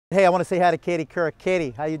Hey, I want to say hi to Katie Couric.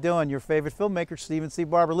 Katie, how you doing? Your favorite filmmaker, Steven C.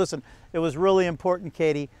 Barber. Listen, it was really important,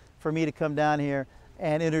 Katie, for me to come down here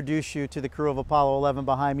and introduce you to the crew of Apollo 11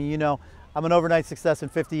 behind me. You know, I'm an overnight success in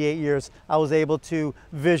 58 years. I was able to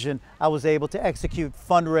vision, I was able to execute,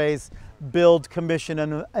 fundraise, build, commission,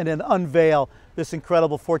 and then unveil this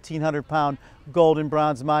incredible 1,400-pound gold and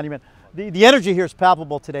bronze monument. The energy here is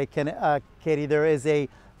palpable today, Katie. There is a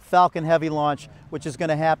Falcon Heavy launch, which is going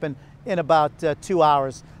to happen in about 2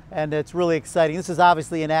 hours. And it's really exciting. This is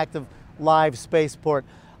obviously an active live spaceport.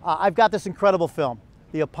 I've got this incredible film,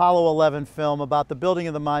 the Apollo 11 film about the building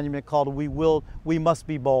of the monument called We Must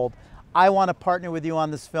Be Bold. I want to partner with you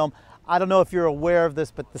on this film. I don't know if you're aware of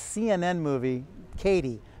this, but the CNN movie,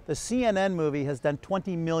 Katie, the CNN movie has done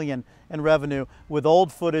 20 million in revenue with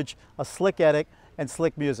old footage, a slick edit, and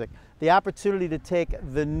slick music. The opportunity to take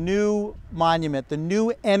the new monument, the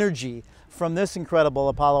new energy from this incredible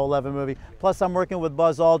Apollo 11 movie, plus I'm working with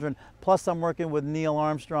Buzz Aldrin, plus I'm working with Neil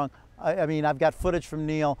Armstrong. I mean, I've got footage from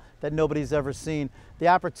Neil that nobody's ever seen. The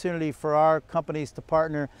opportunity for our companies to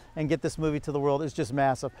partner and get this movie to the world is just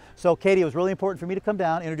massive. So, Katie, it was really important for me to come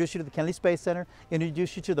down, introduce you to the Kennedy Space Center,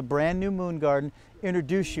 introduce you to the brand new Moon Garden,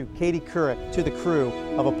 introduce you, Katie Couric, to the crew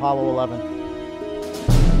of Apollo 11.